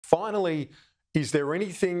finally, is there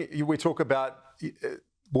anything we talk about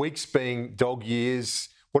weeks being dog years?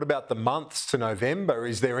 What about the months to November?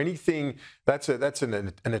 Is there anything that's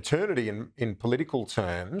an eternity in political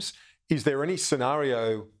terms? Is there any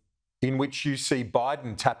scenario in which you see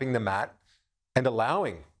Biden tapping the mat and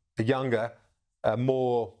allowing a younger,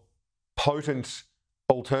 more potent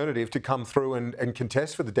alternative to come through and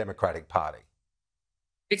contest for the Democratic Party?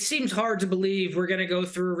 It seems hard to believe we're going to go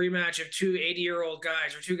through a rematch of two 80-year-old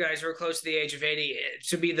guys or two guys who are close to the age of 80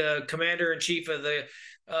 to be the commander-in-chief of the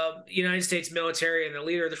United States military and the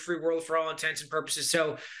leader of the free world for all intents and purposes.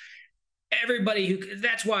 So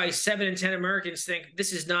that's why 7 in 10 Americans think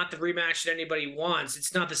this is not the rematch that anybody wants.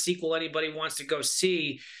 It's not the sequel anybody wants to go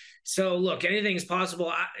see. So look, anything is possible.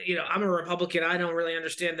 I'm a Republican. I don't really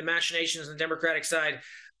understand the machinations on the Democratic side,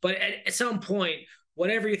 but at some point,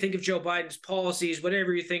 whatever you think of Joe Biden's policies,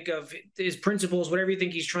 whatever you think of his principles, whatever you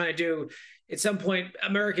think he's trying to do, at some point,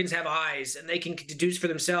 Americans have eyes and they can deduce for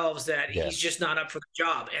themselves that he's just not up for the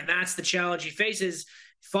job. And that's the challenge he faces.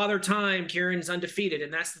 Father Time, Kieran's undefeated.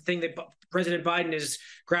 And that's the thing that President Biden is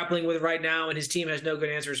grappling with right now, and his team has no good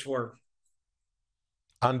answers for.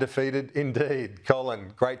 Undefeated indeed.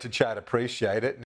 Colin, great to chat. Appreciate it.